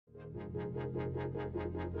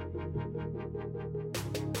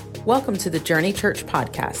Welcome to the Journey Church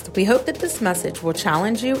podcast. We hope that this message will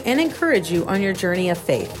challenge you and encourage you on your journey of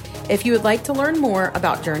faith. If you would like to learn more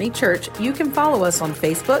about Journey Church, you can follow us on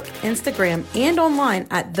Facebook, Instagram, and online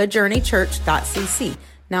at thejourneychurch.cc.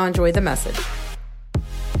 Now enjoy the message.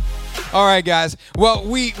 All right, guys. Well,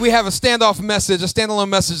 we have a standalone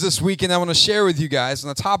message this week, and I want to share with you guys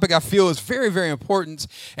on a topic I feel is very, very important.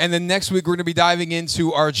 And then next week, we're going to be diving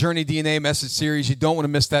into our Journey DNA message series. You don't want to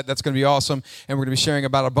miss that. That's going to be awesome. And we're going to be sharing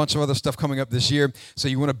about a bunch of other stuff coming up this year. So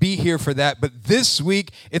you want to be here for that. But this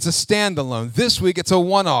week, it's a standalone. This week, it's a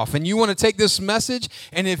one-off. And you want to take this message,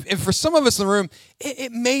 and if for some of us in the room,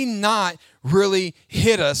 it may not really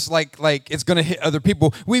hit us like it's going to hit other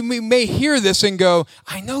people. We may hear this and go,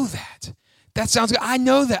 I know that. That sounds good. I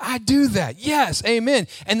know that. I do that. Yes, amen.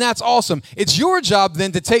 And that's awesome. It's your job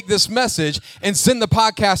then to take this message and send the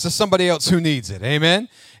podcast to somebody else who needs it. Amen.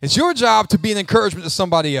 It's your job to be an encouragement to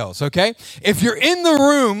somebody else, okay? If you're in the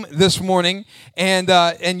room this morning and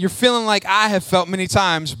you're feeling like I have felt many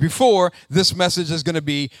times before, this message is going to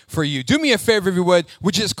be for you. Do me a favor, if you would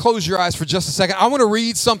you just close your eyes for just a second? I want to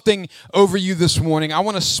read something over you this morning. I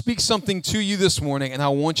want to speak something to you this morning, and I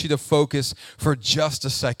want you to focus for just a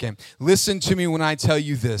second. Listen to me when I tell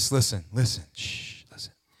you this. Listen. Shh,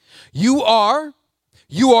 listen. You are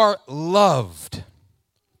loved.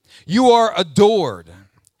 You are adored.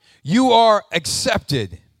 You are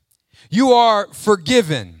accepted. You are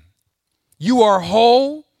forgiven. You are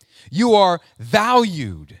whole. You are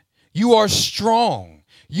valued. You are strong.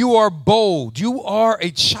 You are bold. You are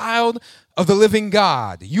a child of the living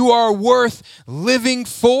God. You are worth living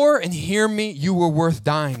for, and hear me, you are worth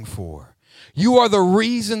dying for. You are the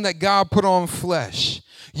reason that God put on flesh.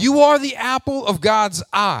 You are the apple of God's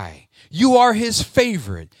eye. You are his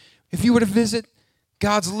favorite. If you were to visit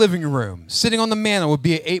God's living room, sitting on the mantle would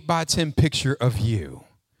be an 8x10 picture of you.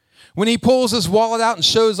 When he pulls his wallet out and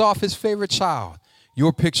shows off his favorite child,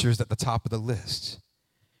 your picture is at the top of the list.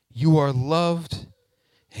 You are loved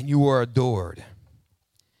and you are adored.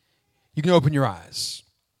 You can open your eyes.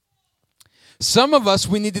 Some of us,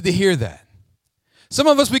 we needed to hear that. Some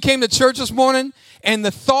of us, we came to church this morning, and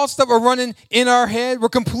the thoughts that were running in our head were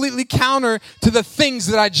completely counter to the things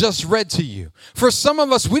that I just read to you. For some of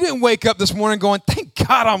us, we didn't wake up this morning going, thank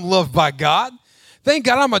God I'm loved by God. Thank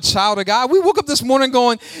God I'm a child of God. We woke up this morning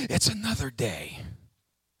going, it's another day.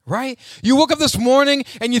 Right? You woke up this morning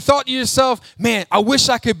and you thought to yourself, man, I wish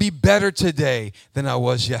I could be better today than I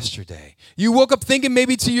was yesterday. You woke up thinking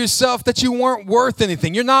maybe to yourself that you weren't worth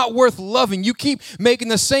anything. You're not worth loving. You keep making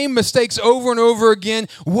the same mistakes over and over again.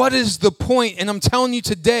 What is the point? And I'm telling you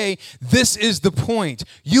today, this is the point.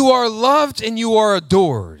 You are loved and you are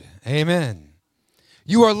adored. Amen.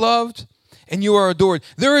 You are loved and you are adored.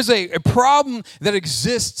 There is a problem that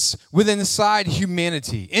exists inside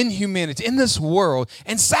humanity, in this world.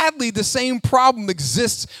 And sadly, the same problem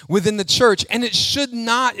exists within the church, and it should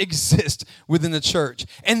not exist within the church.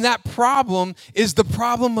 And that problem is the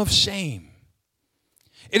problem of shame.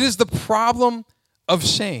 It is the problem of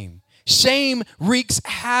shame. Shame wreaks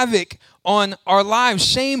havoc on our lives.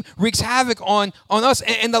 Shame wreaks havoc on us.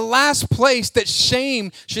 And the last place that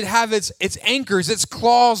shame should have its anchors, its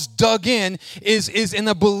claws dug in, is in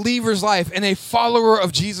a believer's life, in a follower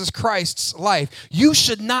of Jesus Christ's life. You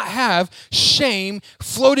should not have shame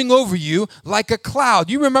floating over you like a cloud.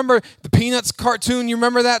 You remember the Peanuts cartoon? You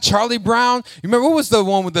remember that? Charlie Brown? You remember, what was the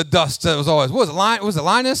one with the dust that was always, what was it,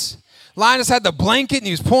 Linus? Linus had the blanket and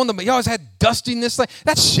he was pulling them, but he always had dustiness.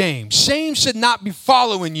 That's shame. Shame should not be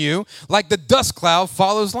following you like the dust cloud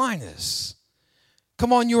follows Linus.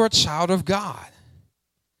 Come on, you're a child of God.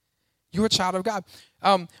 You're a child of God.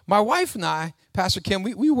 My wife and I, Pastor Kim,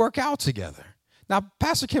 we work out together. Now,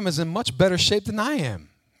 Pastor Kim is in much better shape than I am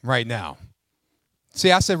right now.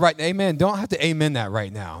 See, I said right, amen. Don't have to amen that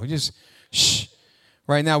right now. We just, shh.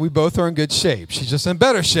 Right now, we both are in good shape. She's just in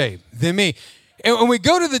better shape than me. And when we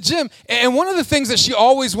go to the gym, and one of the things that she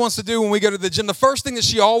always wants to do when we go to the gym, the first thing that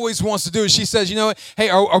she always wants to do is she says, you know what, hey,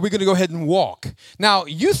 are we going to go ahead and walk? Now,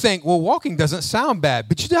 you think, well, walking doesn't sound bad,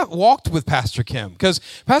 but you have walked with Pastor Kim, because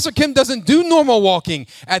Pastor Kim doesn't do normal walking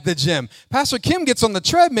at the gym. Pastor Kim gets on the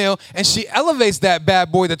treadmill, and she elevates that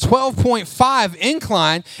bad boy to 12.5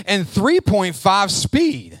 incline and 3.5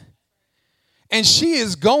 speed. And she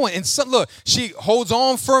is going, and so, look, she holds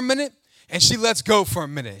on for a minute, and she lets go for a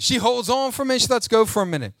minute. She holds on for a minute. She lets go for a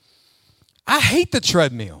minute. I hate the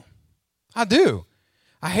treadmill. I do.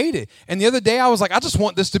 I hate it. And the other day I was like, I just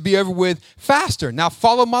want this to be over with faster. Now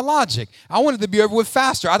follow my logic. I want it to be over with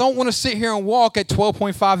faster. I don't want to sit here and walk at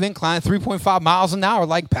 12.5 incline, 3.5 miles an hour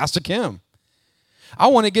like Pastor Kim. I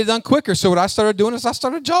want to get it done quicker. So what I started doing is I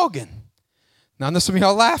started jogging. Now, I know some of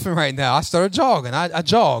y'all laughing right now. I started jogging. I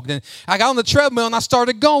jogged, and I got on the treadmill, and I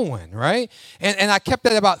started going, right? And I kept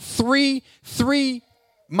at about three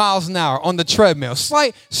miles an hour on the treadmill.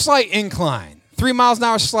 Slight incline. 3 miles an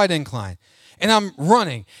hour, slight incline. And I'm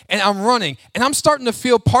running, and I'm starting to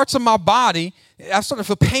feel parts of my body. I'm starting to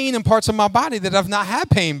feel pain in parts of my body that I've not had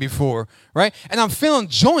pain before, right? And I'm feeling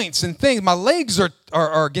joints and things. My legs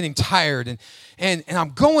are getting tired, and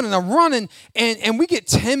I'm going and I'm running, and we get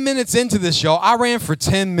 10 minutes into this, y'all. I ran for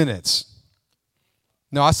 10 minutes.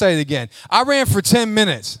 No, I'll say it again. I ran for 10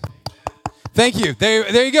 minutes. Thank you.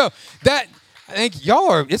 There you go. I think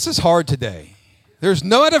y'all it's just hard today. There's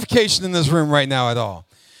no edification in this room right now at all.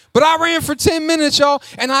 But I ran for 10 minutes, y'all,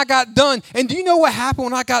 and I got done. And do you know what happened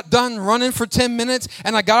when I got done running for 10 minutes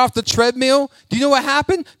and I got off the treadmill? Do you know what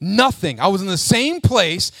happened? Nothing. I was in the same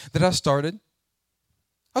place that I started.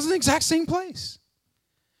 I was in the exact same place.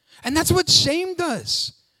 And that's what shame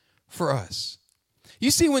does for us. You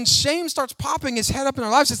see, when shame starts popping its head up in our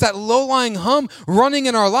lives, it's that low-lying hum running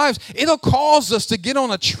in our lives. It'll cause us to get on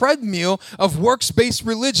a treadmill of works-based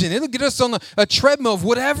religion. It'll get us on a treadmill of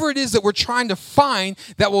whatever it is that we're trying to find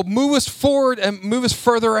that will move us forward and move us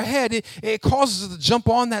further ahead. It causes us to jump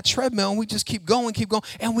on that treadmill, and we just keep going,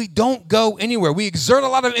 and we don't go anywhere. We exert a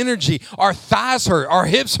lot of energy. Our thighs hurt, our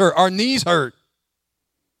hips hurt, our knees hurt.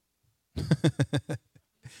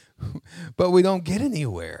 But we don't get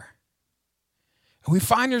anywhere. We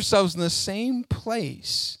find ourselves in the same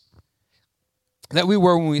place that we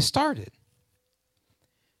were when we started.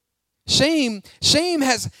 Shame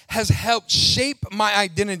has helped shape my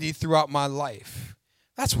identity throughout my life.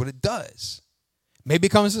 That's what it does. Maybe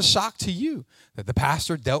it comes as a shock to you that the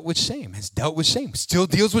pastor dealt with shame, has dealt with shame, still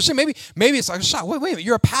deals with shame. Maybe it's like a shock. Wait a minute,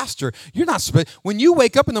 you're a pastor. You're not, when you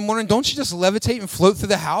wake up in the morning, don't you just levitate and float through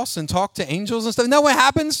the house and talk to angels and stuff? Know what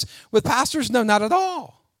happens with pastors? No, not at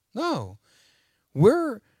all. No.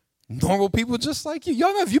 We're normal people just like you.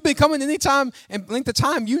 Y'all know if you've been coming any time and length of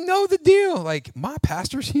time, you know the deal. Like, my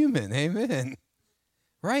pastor's human. Amen.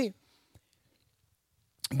 Right?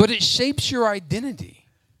 But it shapes your identity.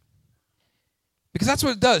 Because that's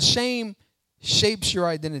what it does. Shame shapes your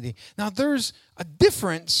identity. Now, there's a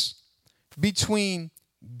difference between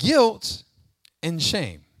guilt and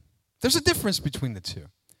shame. There's a difference between the two.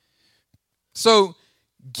 So,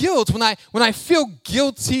 guilt, when I feel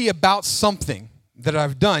guilty about something that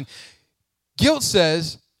I've done, guilt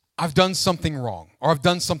says I've done something wrong or I've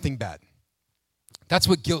done something bad. That's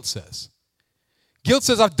what guilt says. Guilt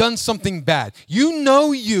says I've done something bad. You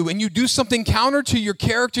know you, and you do something counter to your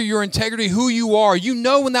character, your integrity, who you are. You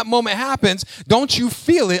know when that moment happens, don't you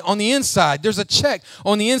feel it on the inside? There's a check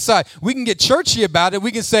on the inside. We can get churchy about it.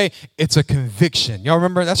 We can say it's a conviction. Y'all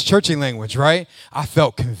remember? That's churchy language, right? I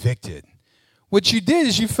felt convicted. What you did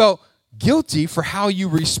is you felt guilty for how you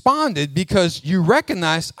responded because you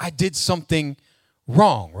recognized I did something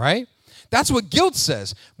wrong, right? That's what guilt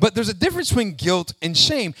says. But there's a difference between guilt and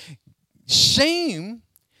shame. Shame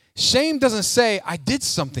doesn't say I did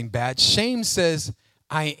something bad. Shame says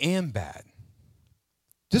I am bad.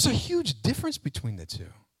 There's a huge difference between the two.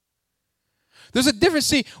 There's a difference.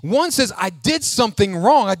 See, one says, I did something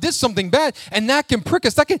wrong. I did something bad. And that can prick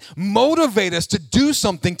us. That can motivate us to do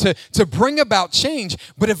something, to bring about change.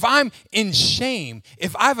 But if I'm in shame,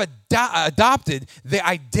 if I've adopted the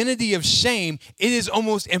identity of shame, it is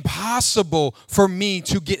almost impossible for me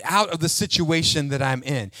to get out of the situation that I'm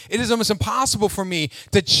in. It is almost impossible for me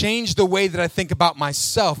to change the way that I think about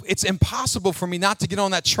myself. It's impossible for me not to get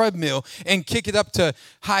on that treadmill and kick it up to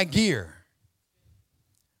high gear.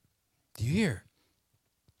 Do you hear?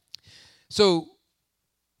 So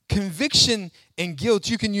conviction and guilt,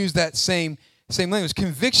 you can use that same language.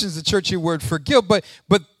 Conviction is the churchy word for guilt,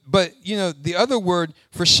 but you know, the other word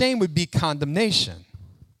for shame would be condemnation.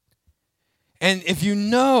 And if you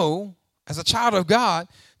know, as a child of God,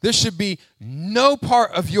 there should be no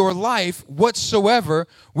part of your life whatsoever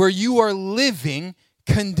where you are living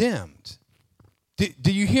condemned.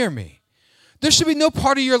 Do you hear me? There should be no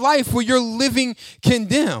part of your life where you're living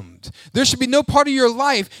condemned. There should be no part of your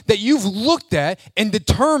life that you've looked at and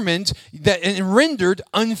determined that and rendered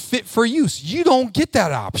unfit for use. You don't get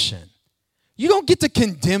that option. You don't get to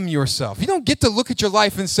condemn yourself. You don't get to look at your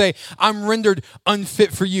life and say, I'm rendered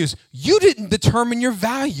unfit for use. You didn't determine your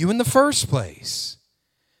value in the first place.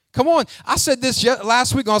 Come on. I said this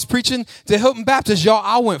last week when I was preaching to Hilton Baptist. Y'all,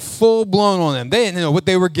 I went full blown on them. They didn't know what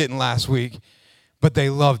they were getting last week, but they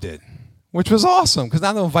loved it. Which was awesome, because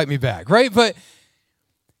now they'll invite me back, right? But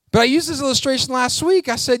I used this illustration last week.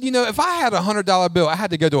 I said, you know, if I had a $100 bill, I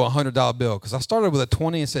had to go to a $100 bill, because I started with a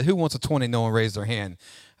 20 and said, who wants a 20? No one raised their hand.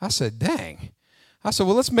 I said, dang. I said,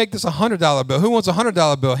 well, let's make this a $100 bill. Who wants a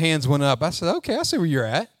 $100 bill? Hands went up. I said, okay, I see where you're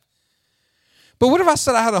at. But what if I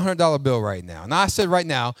said I had a $100 bill right now? And I said right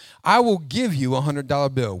now, I will give you a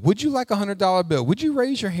 $100 bill. Would you like a $100 bill? Would you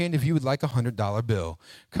raise your hand if you would like a $100 bill?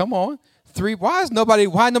 Come on. Why nobody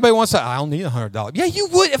wants to, I don't need a $100. Yeah, you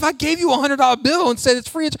would. If I gave you a $100 bill and said it's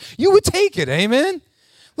free, you would take it. Amen?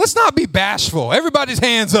 Let's not be bashful. Everybody's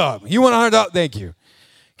hands up. You want a $100? Thank you.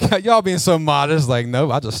 Y'all being so modest, like, no,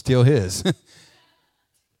 I'll just steal his.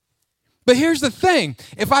 But here's the thing.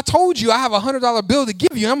 If I told you I have a $100 bill to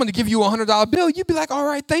give you, and I'm going to give you a $100 bill, you'd be like, all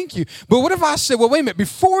right, thank you. But what if I said, well, wait a minute,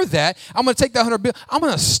 before that, I'm going to take that $100 bill, I'm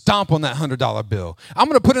going to stomp on that $100 bill. I'm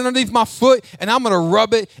going to put it underneath my foot, and I'm going to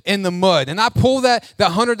rub it in the mud. And I pull that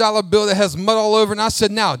 $100 bill that has mud all over, and I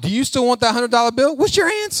said, now, do you still want that $100 bill? What's your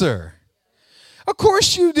answer? Of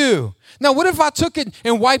course you do. Now, what if I took it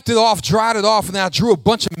and wiped it off, dried it off, and then I drew a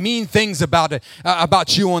bunch of mean things about it,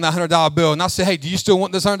 about you on that $100 bill, and I said, hey, do you still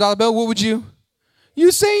want this $100 bill? What would you?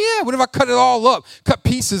 You say, yeah. What if I cut it all up, cut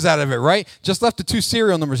pieces out of it, right? Just left the 2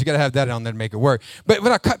 serial numbers. You got to have that on there to make it work. But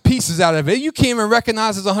when I cut pieces out of it, you can't even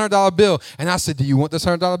recognize it's a $100 bill. And I said, do you want this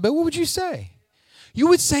 $100 bill? What would you say? You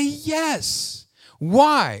would say yes.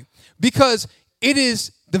 Why? Because it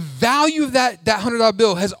is the value of that $100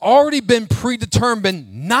 bill has already been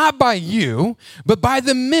predetermined, not by you, but by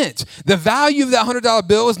the mint. The value of that $100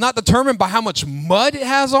 bill is not determined by how much mud it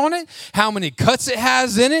has on it, how many cuts it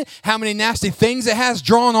has in it, how many nasty things it has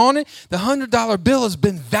drawn on it. The $100 bill has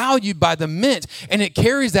been valued by the mint, and it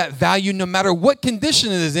carries that value no matter what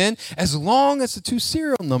condition it is in, as long as the 2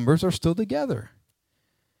 serial numbers are still together.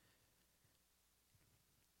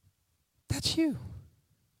 That's you.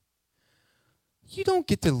 You don't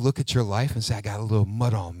get to look at your life and say, I got a little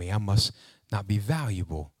mud on me. I must not be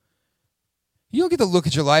valuable. You don't get to look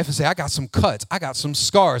at your life and say, I got some cuts. I got some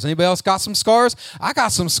scars. Anybody else got some scars? I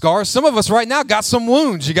got some scars. Some of us right now got some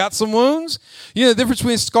wounds. You got some wounds? You know the difference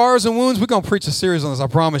between scars and wounds? We're going to preach a series on this, I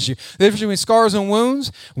promise you. The difference between scars and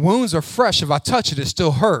wounds are fresh. If I touch it, it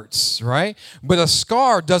still hurts, right? But a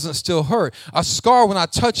scar doesn't still hurt. A scar, when I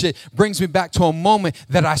touch it, brings me back to a moment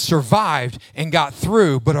that I survived and got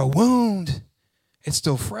through. But a wound, it's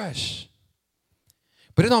still fresh.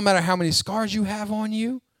 But it don't matter how many scars you have on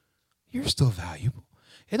you, you're still valuable.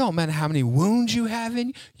 It don't matter how many wounds you have in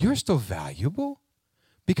you, you're still valuable.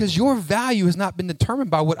 Because your value has not been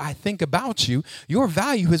determined by what I think about you. Your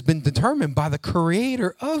value has been determined by the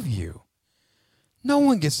creator of you. No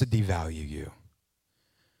one gets to devalue you.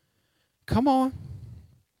 Come on.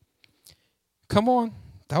 Come on.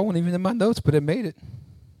 That wasn't even in my notes, but it made it.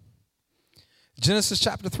 Genesis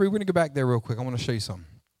chapter 3, we're going to go back there real quick. I want to show you something.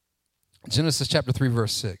 Genesis chapter 3,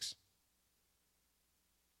 verse 6.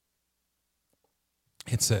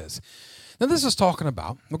 It says, now this is talking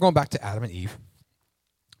about, we're going back to Adam and Eve.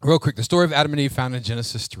 Real quick, the story of Adam and Eve found in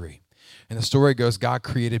Genesis 3. And the story goes, God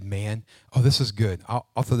created man. Oh, this is good.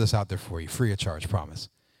 I'll throw this out there for you, free of charge, promise.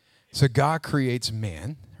 So God creates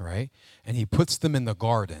man, right? And he puts them in the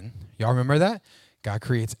garden. Y'all remember that? God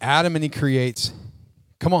creates Adam and he creates,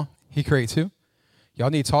 come on, he creates who? Y'all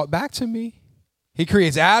need to talk back to me. He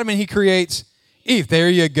creates Adam and he creates Eve. There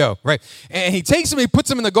you go. Right. And he takes them, he puts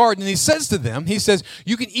them in the garden, and he says to them, he says,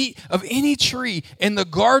 you can eat of any tree in the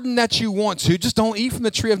garden that you want to. Just don't eat from the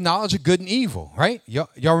tree of knowledge of good and evil. Right? Y'all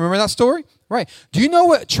remember that story? Right. Do you know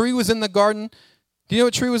what tree was in the garden? Do you know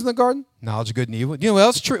what tree was in the garden? Knowledge of good and evil. Do you know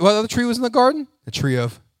what other tree was in the garden? The tree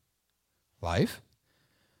of life.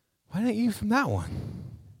 Why didn't I eat from that one?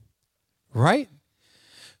 Right?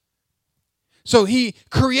 So he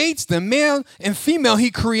creates them, male and female,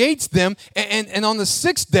 he creates them. And on the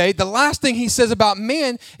 6th day, the last thing he says about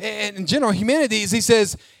man and in general humanity is he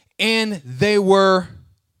says, and they were,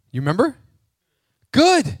 you remember?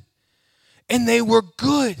 Good. And they were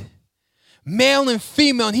good. Male and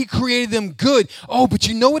female, and he created them good. Oh, but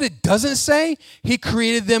you know what it doesn't say? He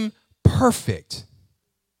created them perfect.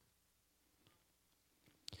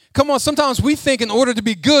 Come on, sometimes we think in order to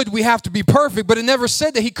be good, we have to be perfect, but it never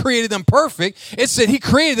said that he created them perfect. It said he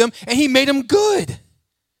created them and he made them good.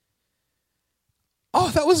 Oh,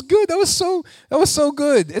 that was good. That was so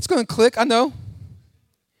good. It's going to click, I know.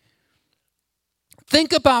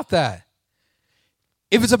 Think about that.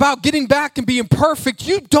 If it's about getting back and being perfect,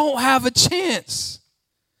 you don't have a chance.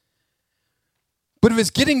 But if it's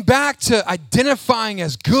getting back to identifying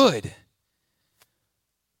as good,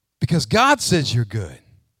 because God says you're good,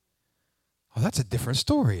 oh, that's a different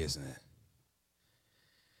story, isn't it?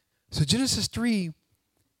 So Genesis 3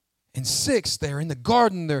 and 6, they're in the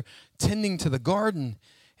garden, they're tending to the garden,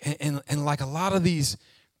 and like a lot of these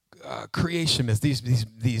creation myths,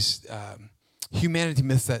 these humanity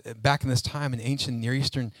myths that back in this time, in ancient Near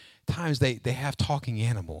Eastern times, they have talking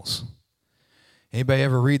animals. Anybody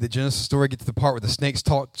ever read the Genesis story, get to the part where the snake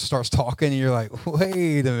starts talking, and you're like,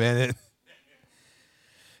 wait a minute.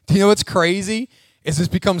 Do you know what's crazy? Is this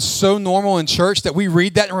becomes so normal in church that we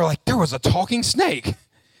read that and we're like, there was a talking snake.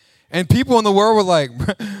 And people in the world were like,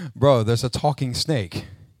 bro, there's a talking snake.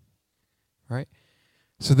 Right?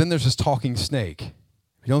 So then there's this talking snake.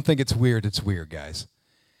 If you don't think it's weird, guys.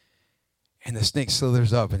 And the snake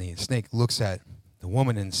slithers up, and the snake looks at the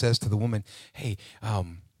woman and says to the woman, hey,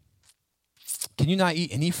 can you not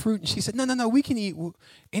eat any fruit? And she said, no, we can eat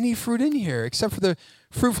any fruit in here except for the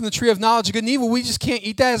fruit from the tree of knowledge of good and evil. We just can't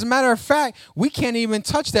eat that. As a matter of fact, we can't even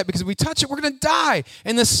touch that because if we touch it, we're going to die.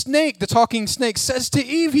 And the snake, the talking snake, says to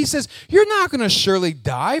Eve, he says, you're not going to surely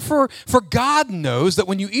die, for God knows that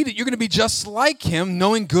when you eat it, you're going to be just like him,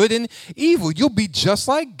 knowing good and evil. You'll be just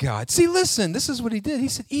like God. See, listen, this is what he did. He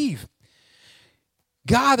said, Eve,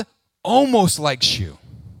 God almost likes you.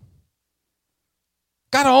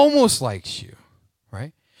 God almost likes you,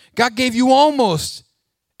 right? God gave you almost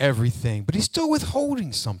everything, but he's still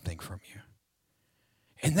withholding something from you.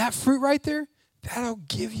 And that fruit right there, that'll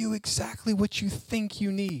give you exactly what you think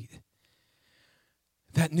you need.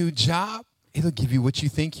 That new job, it'll give you what you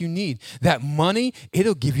think you need. That money,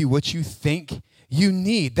 it'll give you what you think you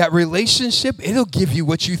need. That relationship, it'll give you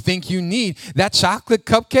what you think you need. That chocolate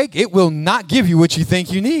cupcake, it will not give you what you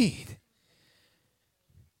think you need.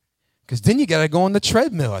 Because then you got to go on the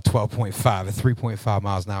treadmill at 12.5 at 3.5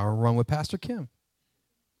 miles an hour and run with Pastor Kim.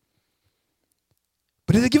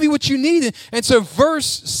 But it'll give you what you need. And so verse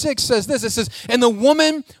 6 says this. It says, and the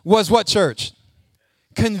woman was what, church?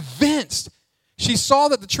 Convinced. She saw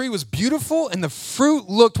that the tree was beautiful and the fruit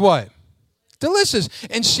looked what? Delicious.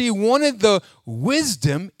 And she wanted the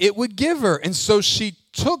wisdom it would give her. And so she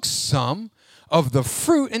took some of the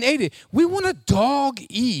fruit and ate it. We want to dog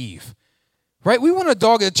Eve. Right? We want to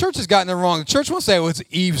dog. The church has gotten it wrong. The church won't say, well, it's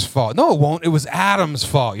Eve's fault. No, it won't. It was Adam's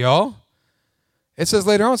fault, y'all. It says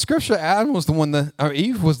later on in Scripture, Adam was the one or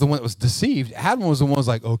Eve was the one that was deceived. Adam was the one who was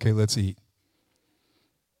like, okay, let's eat.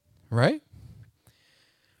 Right?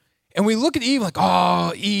 And we look at Eve like,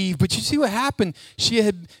 oh, Eve. But you see what happened?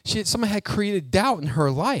 Someone had created doubt in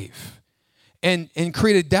her life. And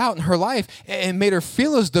created doubt in her life and made her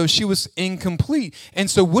feel as though she was incomplete. And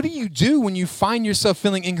so what do when you find yourself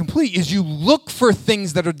feeling incomplete is you look for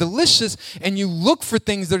things that are delicious and you look for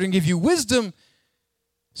things that are going to give you wisdom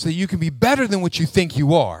so you can be better than what you think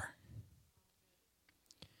you are.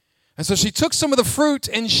 And so she took some of the fruit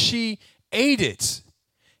and she ate it.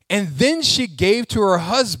 And then she gave to her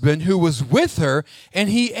husband who was with her and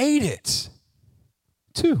he ate it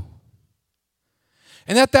too.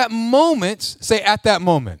 And at that moment, say at that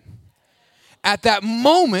moment. At that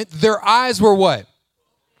moment, their eyes were what?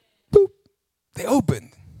 Boop. They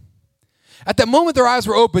opened. At that moment, their eyes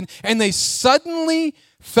were open, and they suddenly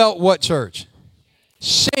felt what, church?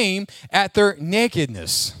 Shame at their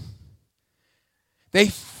nakedness.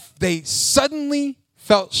 They suddenly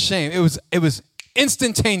felt shame. It was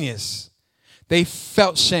instantaneous. They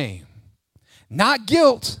felt shame. Not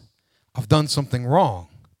guilt, I've done something wrong,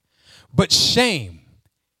 but shame.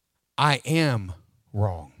 I am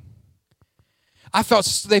wrong.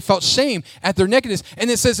 They felt shame at their nakedness. And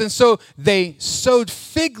it says, and so they sewed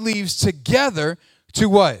fig leaves together to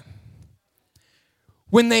what?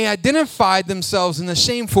 When they identified themselves in a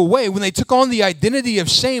shameful way, when they took on the identity of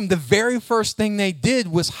shame, the very first thing they did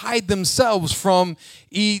was hide themselves from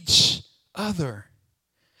each other.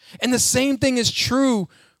 And the same thing is true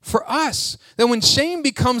for us, that when shame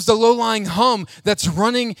becomes the low-lying hum that's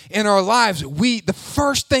running in our lives, the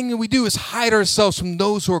first thing that we do is hide ourselves from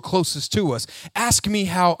those who are closest to us. Ask me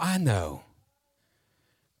how I know,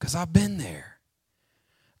 because I've been there.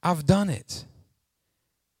 I've done it.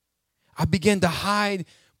 I begin to hide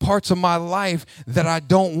parts of my life that I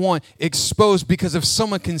don't want exposed, because if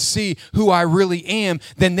someone can see who I really am,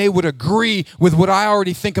 then they would agree with what I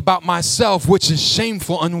already think about myself, which is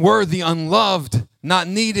shameful, unworthy, unloved, not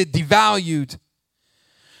needed, devalued.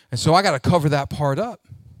 And so I got to cover that part up.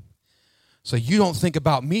 So you don't think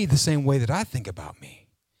about me the same way that I think about me.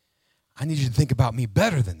 I need you to think about me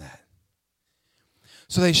better than that.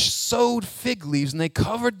 So they sewed fig leaves and they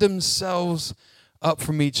covered themselves up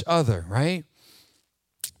from each other, right?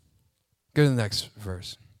 Go to the next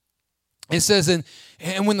verse. It says,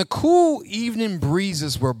 and when the cool evening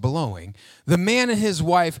breezes were blowing, the man and his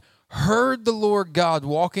wife heard the Lord God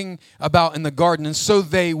walking about in the garden. And so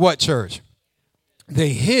they, what, church?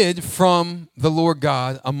 They hid from the Lord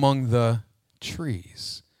God among the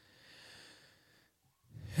trees.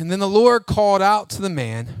 And then the Lord called out to the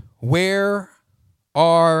man, where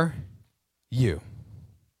are you?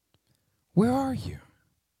 Where are you?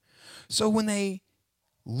 So when they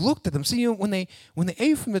looked at them, see, when they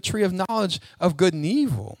ate from the tree of knowledge of good and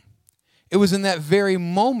evil, it was in that very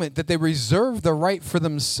moment that they reserved the right for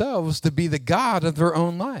themselves to be the God of their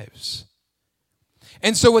own lives.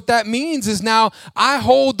 And so what that means is now I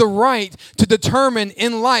hold the right to determine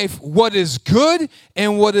in life what is good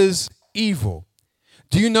and what is evil.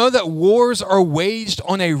 Do you know that wars are waged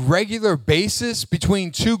on a regular basis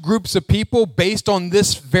between two groups of people based on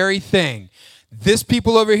this very thing? This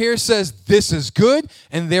people over here says this is good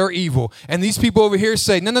and they're evil. And these people over here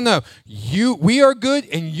say, no, we are good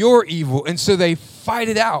and you're evil. And so they fight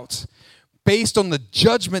it out based on the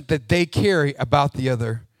judgment that they carry about the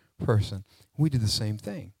other person. We did the same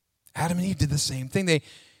thing. Adam and Eve did the same thing.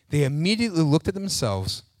 They immediately looked at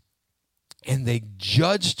themselves and they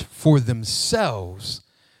judged for themselves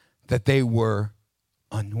that they were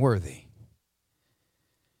unworthy.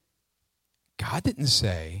 God didn't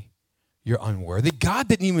say, you're unworthy. God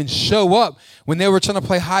didn't even show up when they were trying to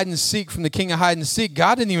play hide and seek from the king of hide and seek.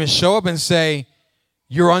 God didn't even show up and say,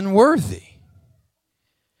 you're unworthy.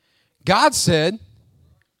 God said,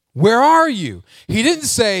 where are you? He didn't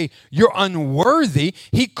say, you're unworthy.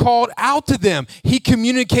 He called out to them. He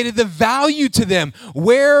communicated the value to them.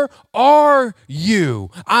 Where are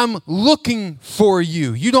you? I'm looking for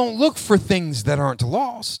you. You don't look for things that aren't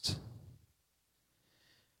lost.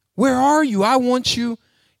 Where are you? I want you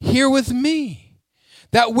here with me.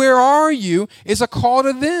 That where are you is a call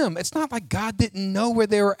to them. It's not like God didn't know where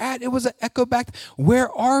they were at. It was an echo back.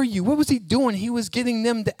 Where are you? What was he doing? He was getting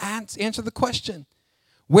them to answer the question.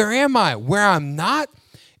 Where am I? Where I'm not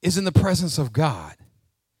is in the presence of God.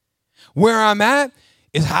 Where I'm at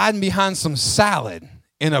is hiding behind some salad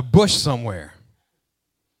in a bush somewhere.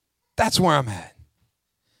 That's where I'm at.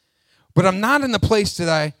 But I'm not in the place that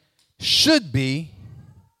I should be.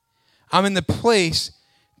 I'm in the place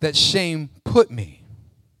that shame put me.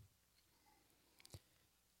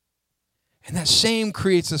 And that shame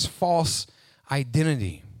creates this false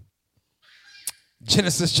identity.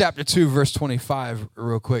 Genesis chapter 2, verse 25,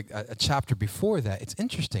 real quick, a chapter before that. It's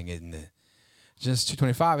interesting, isn't it? Genesis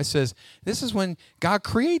 2:25, it says, this is when God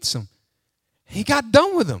creates them. He got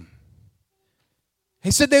done with them.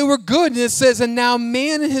 He said they were good, and it says, and now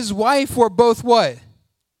man and his wife were both what?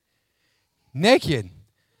 Naked.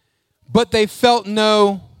 But they felt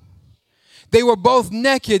they were both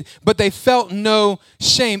naked, but they felt no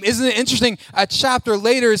shame. Isn't it interesting? A chapter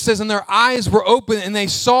later, it says, and their eyes were open, and they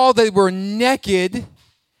saw they were naked,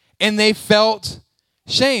 and they felt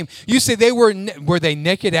shame. You say were they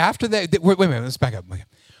naked after that? Wait a minute, let's back up.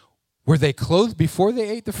 Were they clothed before they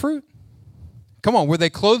ate the fruit? Come on, were they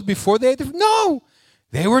clothed before they ate the fruit? No,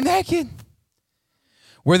 they were naked.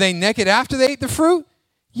 Were they naked after they ate the fruit?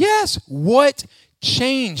 Yes. What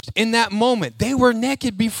changed in that moment? They were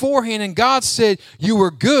naked beforehand, and God said, you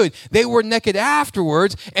were good. They were naked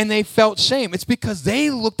afterwards, and they felt shame. It's because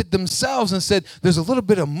they looked at themselves and said, there's a little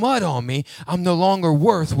bit of mud on me. I'm no longer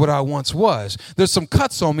worth what I once was. There's some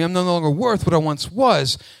cuts on me. I'm no longer worth what I once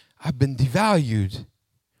was. I've been devalued,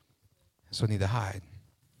 so I need to hide.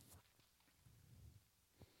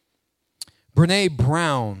 Brene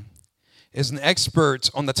Brown is an expert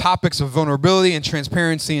on the topics of vulnerability and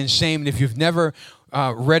transparency and shame. And if you've never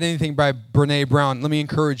read anything by Brene Brown, let me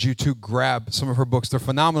encourage you to grab some of her books. They're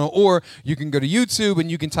phenomenal. Or you can go to YouTube and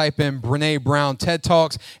you can type in Brene Brown TED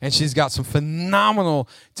Talks, and she's got some phenomenal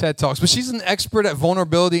TED Talks. But she's an expert at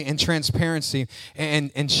vulnerability and transparency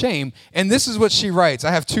and shame. And this is what she writes.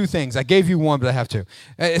 I have two things. I gave you one, but I have two.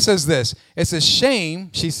 It says this. It says, shame,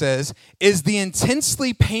 she says, is the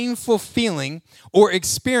intensely painful feeling or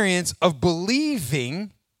experience of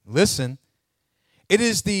believing, listen, it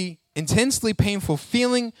is the intensely painful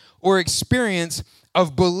feeling or experience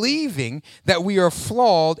of believing that we are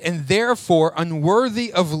flawed and therefore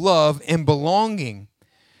unworthy of love and belonging.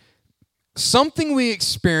 Something we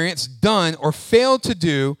experience, done, or failed to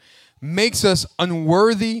do makes us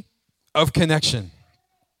unworthy of connection.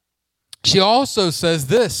 She also says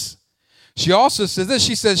this. She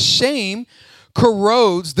says, shame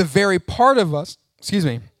corrodes the very part of us,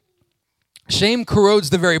 shame corrodes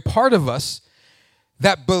the very part of us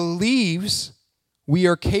that believes we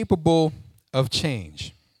are capable of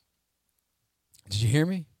change. Did you hear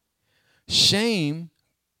me? Shame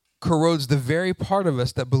corrodes the very part of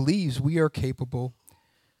us that believes we are capable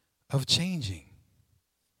of changing.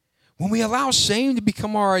 When we allow shame to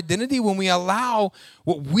become our identity, when we allow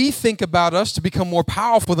what we think about us to become more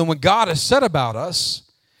powerful than what God has said about us,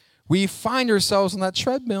 we find ourselves on that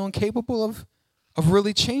treadmill incapable of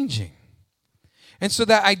really changing. And so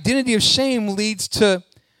that identity of shame leads to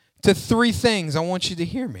three things. I want you to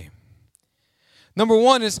hear me. Number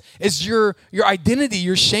one is your identity,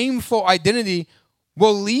 your shameful identity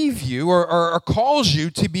will leave you or cause you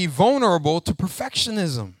to be vulnerable to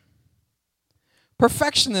perfectionism.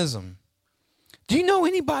 Perfectionism. Do you know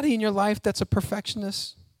anybody in your life that's a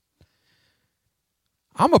perfectionist?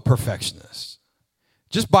 I'm a perfectionist.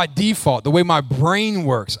 Just by default, the way my brain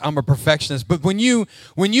works, I'm a perfectionist. But when you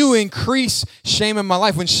increase shame in my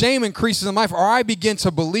life, when shame increases in my life, or I begin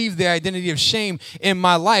to believe the identity of shame in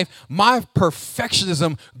my life, my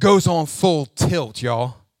perfectionism goes on full tilt,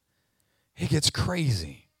 y'all. It gets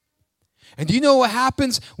crazy. And do you know what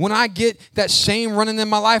happens when I get that shame running in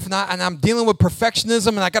my life and I'm dealing with perfectionism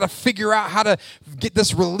and I got to figure out how to get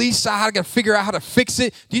this release out, I got to figure out how to fix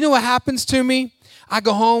it? Do you know what happens to me? I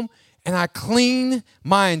go home and I clean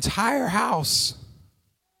my entire house.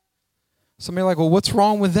 Somebody like, well, what's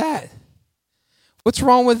wrong with that? What's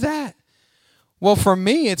wrong with that? Well, for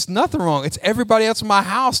me, it's nothing wrong. It's everybody else in my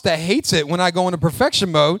house that hates it when I go into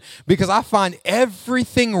perfection mode because I find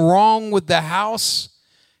everything wrong with the house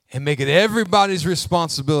and make it everybody's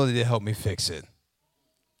responsibility to help me fix it.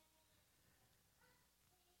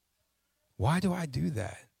 Why do I do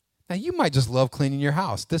that? Now, you might just love cleaning your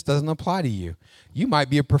house. This doesn't apply to you. You might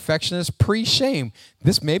be a perfectionist pre-shame.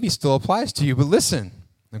 This maybe still applies to you, but listen,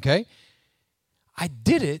 okay? I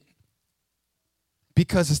did it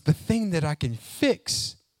because it's the thing that I can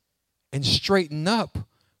fix and straighten up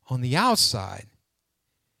on the outside.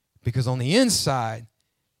 Because on the inside,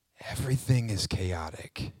 everything is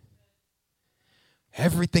chaotic.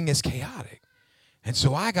 Everything is chaotic. And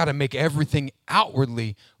so I got to make everything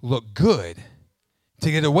outwardly look good to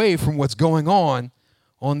get away from what's going on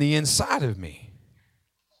the inside of me.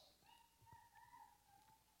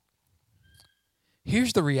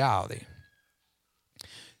 Here's the reality.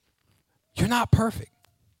 You're not perfect.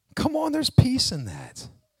 Come on, there's peace in that.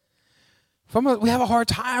 We have a hard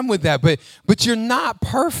time with that, but you're not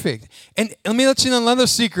perfect. And let me let you know another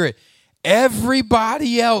secret.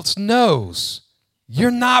 Everybody else knows you're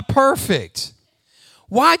not perfect.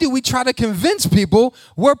 Why do we try to convince people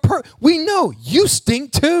we know you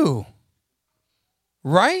stink too?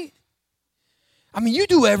 Right? I mean, you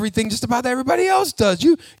do everything just about everybody else does.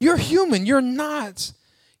 You're human. You're not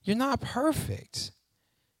perfect.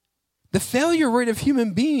 The failure rate of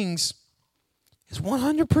human beings is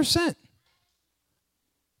 100%.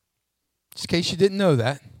 Just in case you didn't know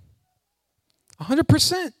that.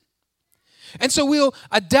 100%. And so we'll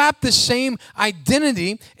adapt the same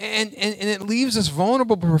identity and it leaves us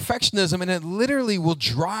vulnerable to perfectionism, and it literally will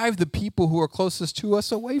drive the people who are closest to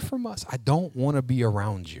us away from us. I don't want to be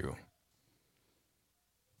around you.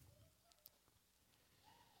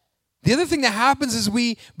 The other thing that happens is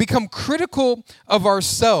we become critical of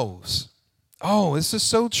ourselves. Oh, this is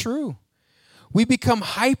so true. We become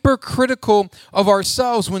hypercritical of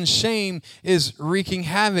ourselves when shame is wreaking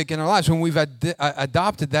havoc in our lives. When we've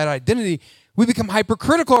adopted that identity, we become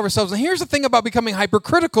hypercritical of ourselves. And here's the thing about becoming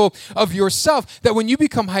hypercritical of yourself, that when you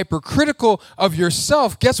become hypercritical of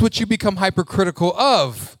yourself, guess what you become hypercritical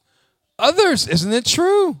of? Others. Isn't it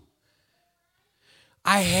true?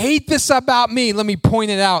 I hate this about me. Let me point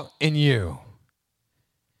it out in you.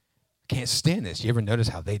 Can't stand this. You ever notice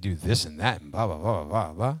how they do this and that and blah, blah, blah,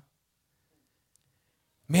 blah, blah?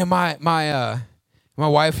 Man, my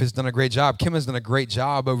wife has done a great job. Kim has done a great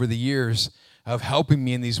job over the years of helping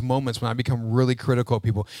me in these moments when I become really critical of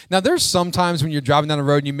people. Now, there's sometimes when you're driving down the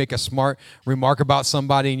road and you make a smart remark about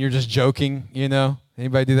somebody and you're just joking, you know?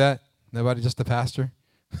 Anybody do that? Nobody? Just the pastor?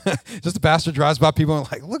 Just the pastor drives by people and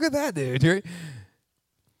like, look at that dude.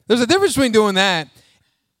 There's a difference between doing that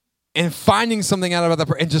and finding something out about that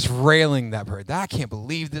person and just railing that person. I can't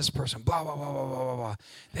believe this person, blah, blah, blah, blah, blah, blah, blah.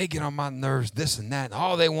 They get on my nerves, this and that, and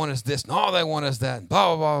all they want is this, and all they want is that, and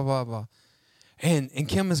blah, blah, blah, blah, blah. And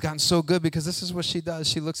Kim has gotten so good because this is what she does.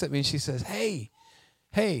 She looks at me and she says, hey,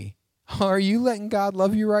 are you letting God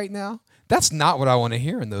love you right now? That's not what I want to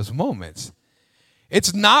hear in those moments.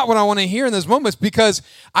 It's not what I want to hear in those moments, because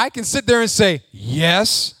I can sit there and say,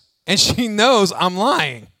 yes, and she knows I'm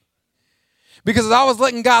lying. Because if I was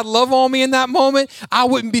letting God love on me in that moment, I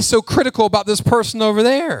wouldn't be so critical about this person over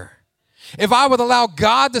there. If I would allow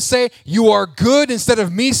God to say, you are good, instead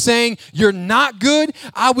of me saying, you're not good,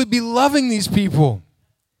 I would be loving these people,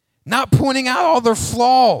 not pointing out all their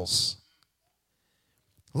flaws,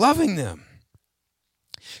 loving them.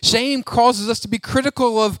 Shame causes us to be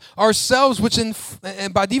critical of ourselves, which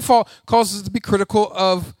and by default causes us to be critical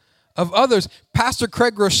of others. Pastor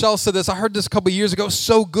Craig Rochelle said this. I heard this a couple years ago.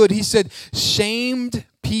 So good. He said, shamed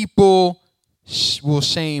people will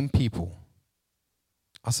shame people.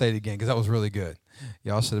 I'll say it again because that was really good.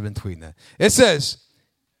 Y'all should have been tweeting that. It says,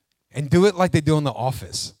 and do it like they do in The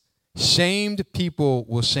Office. Shamed people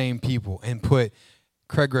will shame people and put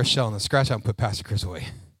Craig Rochelle in the scratch out and put Pastor Chris away.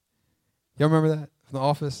 Y'all remember that from The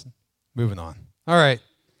Office? Moving on. All right.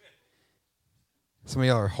 Some of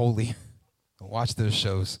y'all are holy. Watch those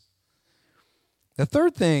shows. The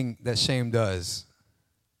third thing that shame does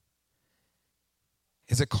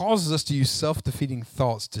is it causes us to use self-defeating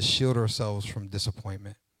thoughts to shield ourselves from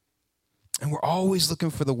disappointment. And we're always looking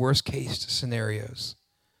for the worst case scenarios.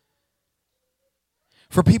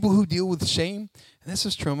 For people who deal with shame, and this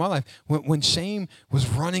is true in my life, when shame was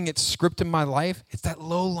running its script in my life, it's that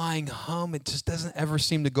low-lying hum. It just doesn't ever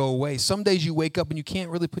seem to go away. Some days you wake up and you can't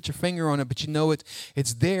really put your finger on it, but you know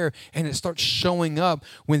it's there, and it starts showing up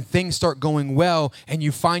when things start going well, and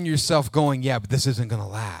you find yourself going, yeah, but this isn't going to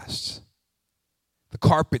last. The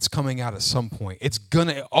carpet's coming out at some point. It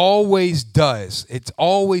always does. It's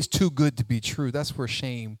always too good to be true. That's where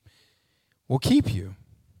shame will keep you.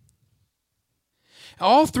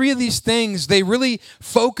 All three of these things, they really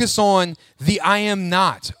focus on the I am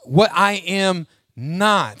not, what I am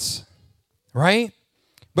not, right?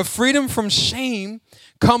 But freedom from shame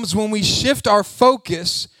comes when we shift our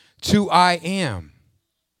focus to I am,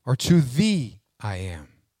 or to the I am.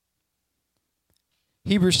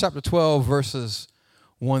 Hebrews chapter 12, verses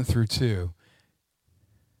 1 through 2.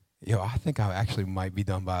 Yo, I think I actually might be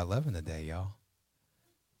done by 11 today, y'all.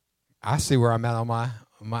 I see where I'm at on my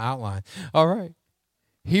outline. All right.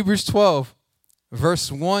 Hebrews 12,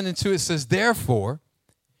 verse 1 and 2, it says, therefore,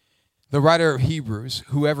 the writer of Hebrews,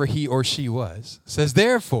 whoever he or she was, says,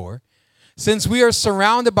 therefore, since we are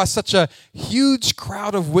surrounded by such a huge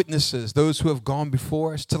crowd of witnesses, those who have gone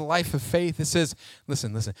before us to the life of faith, it says,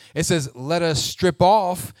 listen, it says, let us strip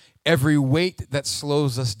off every weight that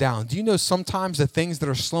slows us down. Do you know sometimes the things that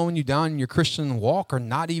are slowing you down in your Christian walk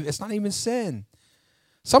it's not even sin.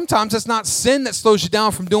 Sometimes it's not sin that slows you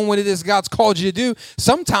down from doing what it is God's called you to do.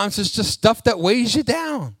 Sometimes it's just stuff that weighs you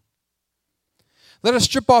down. Let us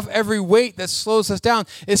strip off every weight that slows us down,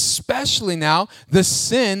 especially now the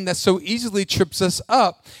sin that so easily trips us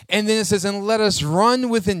up. And then it says, and let us run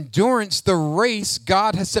with endurance the race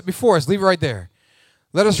God has set before us. Leave it right there.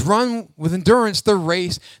 Let us run with endurance the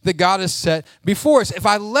race that God has set before us. If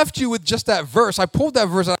I left you with just that verse, I pulled that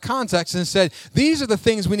verse out of context and said, these are the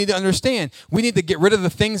things we need to understand. We need to get rid of the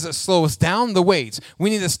things that slow us down, the weights. We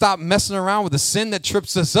need to stop messing around with the sin that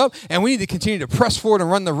trips us up, and we need to continue to press forward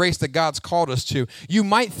and run the race that God's called us to. You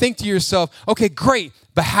might think to yourself, okay, great,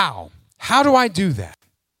 but how? How do I do that?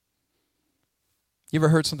 You ever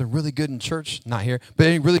heard something really good in church? Not here, but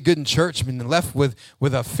any really good in church, and left with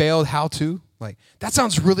a failed how-to? Like, that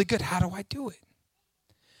sounds really good. How do I do it?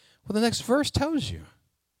 Well, the next verse tells you.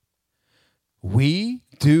 We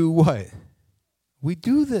do what? We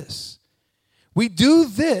do this. We do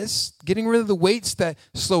this, getting rid of the weights that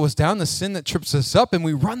slow us down, the sin that trips us up, and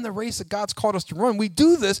we run the race that God's called us to run. We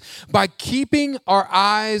do this by keeping our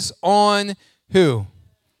eyes on who?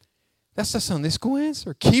 That's the Sunday school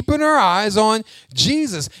answer. Keeping our eyes on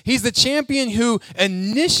Jesus. He's the champion who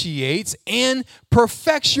initiates and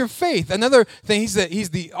perfects your faith. Another thing, he's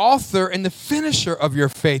the author and the finisher of your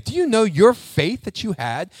faith. Do you know your faith that you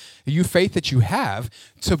have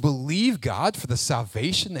to believe God for the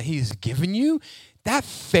salvation that he has given you? That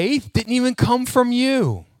faith didn't even come from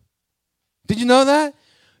you. Did you know that?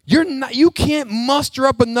 You can't muster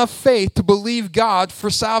up enough faith to believe God for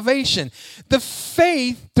salvation. The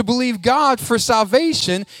faith to believe God for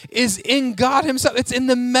salvation is in God himself. It's in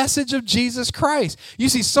the message of Jesus Christ. You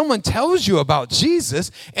see, someone tells you about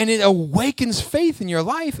Jesus and it awakens faith in your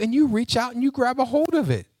life, and you reach out and you grab a hold of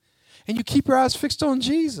it and you keep your eyes fixed on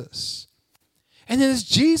Jesus. And then it's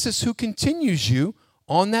Jesus who continues you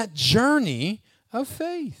on that journey of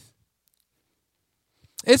faith.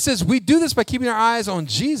 It says we do this by keeping our eyes on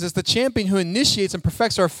Jesus, the champion who initiates and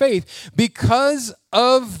perfects our faith, because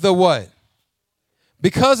of the what?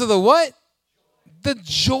 Because of the what? The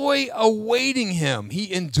joy awaiting him.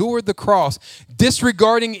 He endured the cross,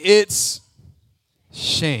 disregarding its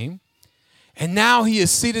shame. And now he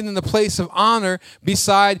is seated in the place of honor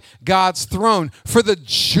beside God's throne. For the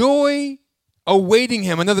joy awaiting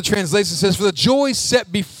him, another translation says, for the joy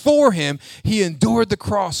set before him, he endured the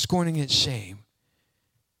cross, scorning its shame.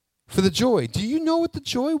 For the joy. Do you know what the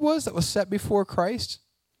joy was that was set before Christ?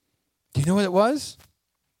 Do you know what it was?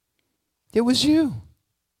 It was you.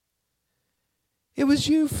 It was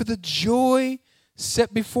you. For the joy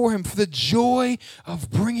set before him, for the joy of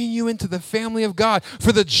bringing you into the family of God,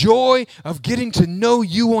 for the joy of getting to know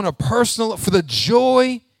you on a personal, for the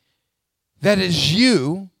joy that is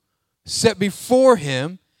you set before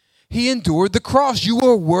him, he endured the cross. You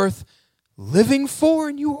are worth living for,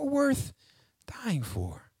 and you are worth dying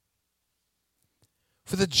for.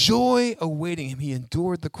 For the joy awaiting him, he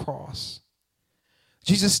endured the cross.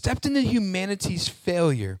 Jesus stepped into humanity's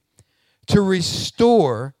failure to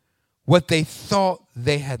restore what they thought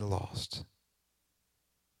they had lost.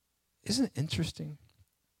 Isn't it interesting?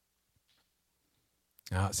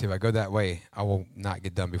 Now, see, if I go that way, I will not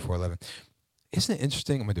get done before 11. Isn't it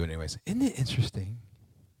interesting? I'm going to do it anyways. Isn't it interesting,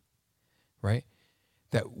 right,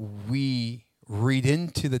 that we read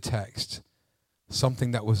into the text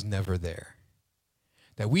something that was never there?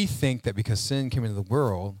 That we think that because sin came into the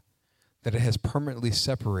world, that it has permanently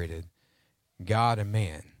separated God and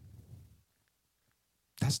man.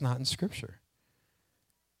 That's not in Scripture.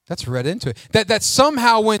 That's read into it. That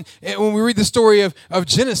somehow when we read the story of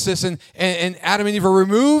Genesis and Adam and Eve are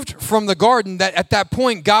removed from the garden, that at that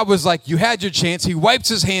point God was like, you had your chance. He wipes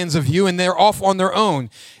his hands of you and they're off on their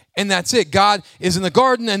own. And that's it. God is in the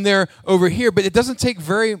garden and they're over here. But it doesn't take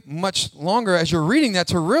very much longer as you're reading that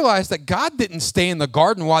to realize that God didn't stay in the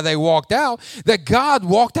garden while they walked out, that God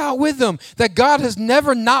walked out with them, that God has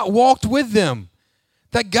never not walked with them,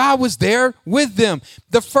 that God was there with them.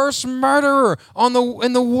 The first murderer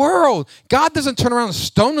in the world, God doesn't turn around and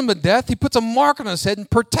stone him to death. He puts a mark on his head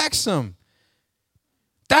and protects him.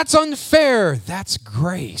 That's unfair. That's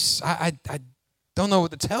grace. I don't know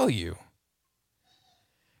what to tell you.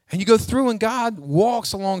 And you go through and God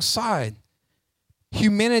walks alongside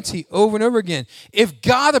humanity over and over again. If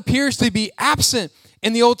God appears to be absent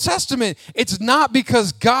in the Old Testament, it's not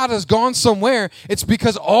because God has gone somewhere. It's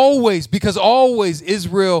because always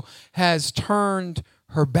Israel has turned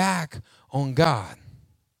her back on God.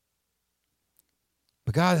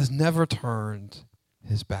 But God has never turned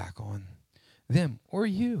his back on them or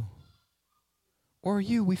you. Or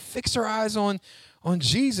you. We fix our eyes on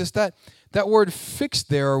Jesus. That word fixed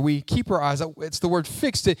there, or we keep our eyes, it's the word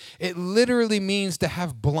fixed. It literally means to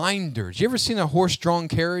have blinders. You ever seen a horse-drawn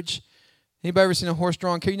carriage? Anybody ever seen a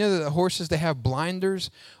horse-drawn carriage? You know that the horses, they have blinders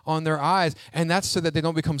on their eyes, and that's so that they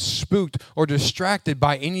don't become spooked or distracted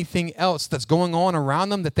by anything else that's going on around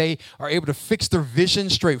them, that they are able to fix their vision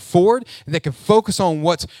straight forward, and they can focus on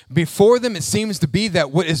what's before them. It seems to be that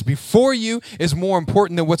what is before you is more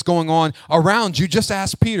important than what's going on around you. Just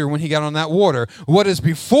ask Peter when he got on that water. What is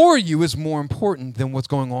before you is more important than what's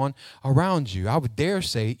going on around you. I would dare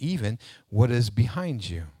say even what is behind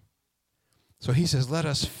you. So he says, let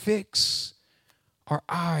us fix our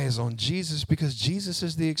eyes on Jesus, because Jesus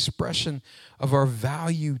is the expression of our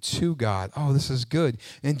value to God. Oh, this is good.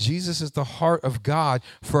 And Jesus is the heart of God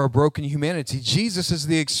for our broken humanity. Jesus is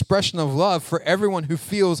the expression of love for everyone who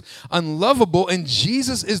feels unlovable. And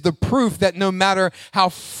Jesus is the proof that no matter how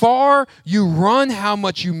far you run, how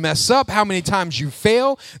much you mess up, how many times you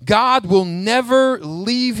fail, God will never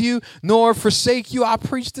leave you nor forsake you. I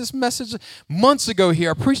preached this message months ago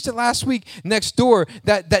here. I preached it last week next door,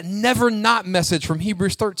 that never not message from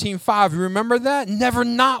Hebrews 13:5. You remember that? Never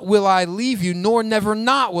not will I leave you, nor never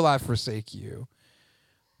not will I forsake you.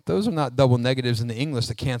 Those are not double negatives in the English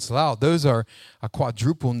that cancel out. Those are a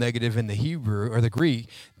quadruple negative in the Hebrew or the Greek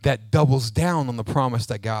that doubles down on the promise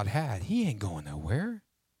that God had. He ain't going nowhere.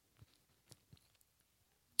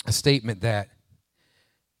 A statement that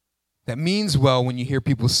means well when you hear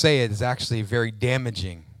people say it is actually very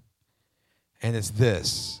damaging. And it's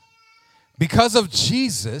this: because of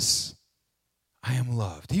Jesus, I am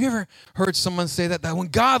loved. Have you ever heard someone say that when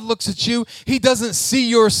God looks at you, he doesn't see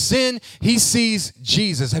your sin, he sees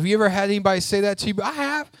Jesus? Have you ever had anybody say that to you? I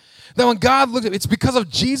have. That when God looks at you, it's because of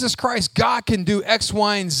Jesus Christ, God can do X,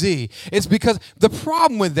 Y, and Z. It's because the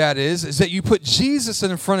problem with that is that you put Jesus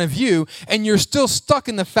in front of you and you're still stuck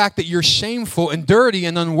in the fact that you're shameful and dirty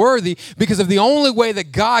and unworthy, because if the only way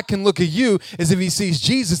that God can look at you is if he sees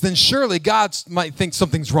Jesus, then surely God might think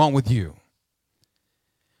something's wrong with you.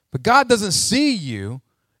 But God doesn't see you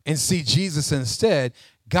and see Jesus instead.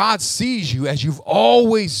 God sees you as you've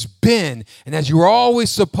always been and as you're always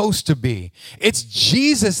supposed to be. It's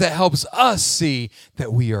Jesus that helps us see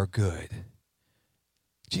that we are good.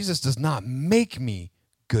 Jesus does not make me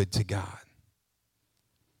good to God.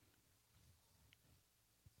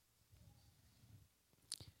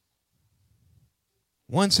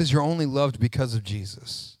 One says you're only loved because of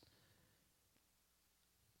Jesus.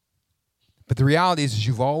 But the reality is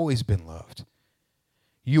you've always been loved.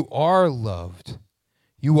 You are loved.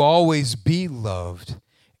 You will always be loved.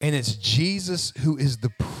 And it's Jesus who is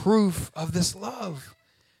the proof of this love.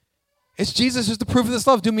 It's Jesus who's the proof of this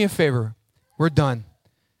love. Do me a favor. We're done.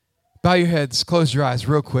 Bow your heads. Close your eyes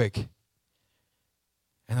real quick.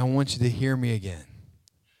 And I want you to hear me again.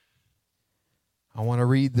 I want to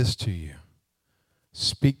read this to you.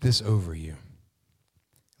 Speak this over you.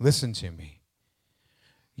 Listen to me.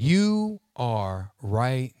 You are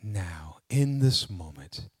right now in this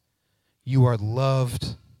moment, you are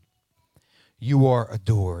loved, you are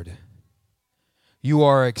adored, you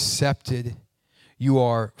are accepted, you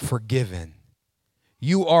are forgiven,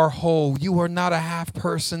 you are whole. You are not a half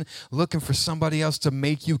person looking for somebody else to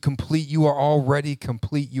make you complete. You are already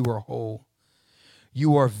complete. You are whole.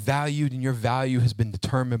 You are valued, and your value has been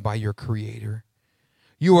determined by your Creator.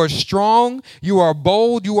 You are strong, you are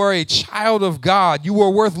bold, you are a child of God. You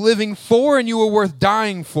are worth living for, and you are worth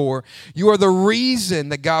dying for. You are the reason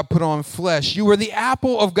that God put on flesh. You are the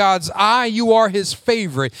apple of God's eye. You are his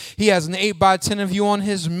favorite. He has an 8x10 of you on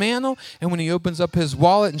his mantle, and when he opens up his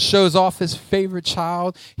wallet and shows off his favorite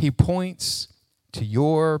child, he points to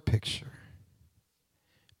your picture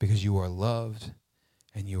because you are loved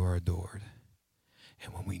and you are adored.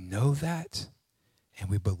 And when we know that and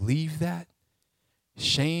we believe that,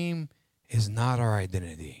 shame is not our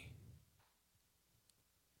identity.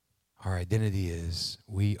 Our identity is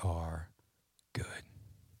we are good.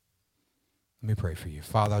 Let me pray for you.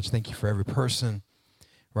 Father, I just thank you for every person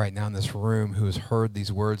right now in this room who has heard these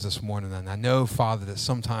words this morning. And I know, Father, that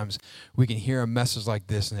sometimes we can hear a message like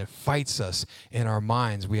this and it fights us in our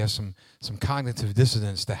minds. We have some cognitive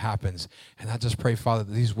dissonance that happens. And I just pray, Father,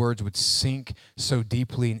 that these words would sink so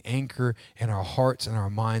deeply and anchor in our hearts and our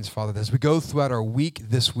minds, Father, that as we go throughout our week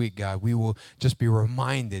this week, God, we will just be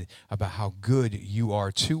reminded about how good you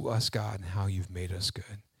are to us, God, and how you've made us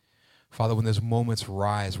good. Father, when those moments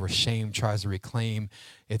rise where shame tries to reclaim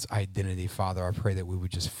its identity, Father, I pray that we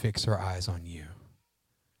would just fix our eyes on you.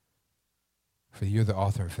 For you're the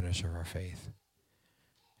author and finisher of our faith.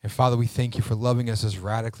 And Father, we thank you for loving us as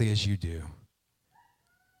radically as you do.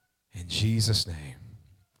 In Jesus' name,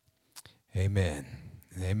 amen.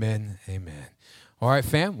 Amen. Amen. All right,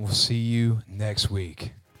 fam, we'll see you next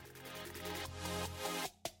week.